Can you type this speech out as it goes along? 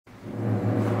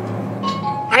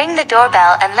Ring the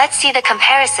doorbell and let's see the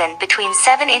comparison between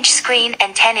 7-inch screen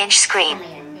and 10-inch screen.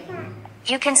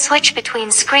 You can switch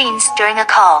between screens during a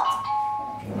call.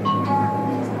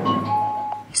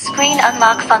 Screen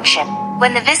unlock function.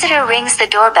 When the visitor rings the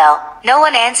doorbell, no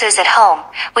one answers at home,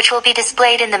 which will be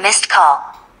displayed in the missed call.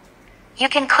 You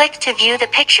can click to view the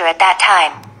picture at that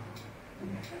time.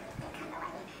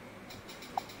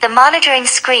 The monitoring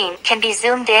screen can be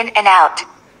zoomed in and out.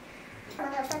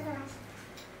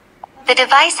 The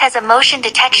device has a motion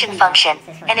detection function,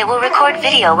 and it will record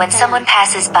video when someone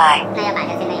passes by.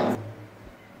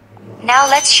 Now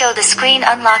let's show the screen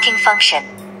unlocking function.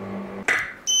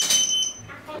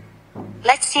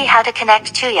 Let's see how to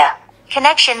connect Tuya.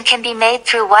 Connection can be made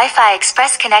through Wi-Fi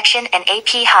Express connection and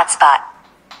AP hotspot.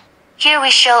 Here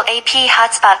we show AP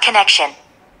hotspot connection.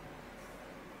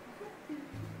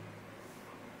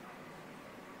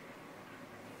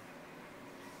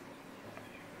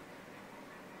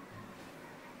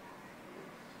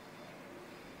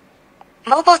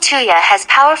 Mobile Tuya has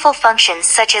powerful functions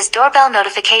such as doorbell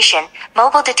notification,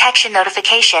 mobile detection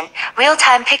notification,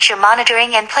 real-time picture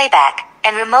monitoring and playback,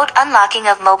 and remote unlocking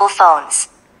of mobile phones.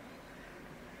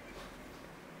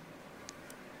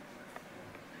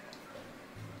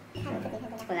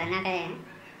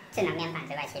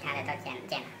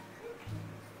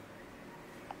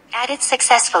 Added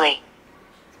successfully.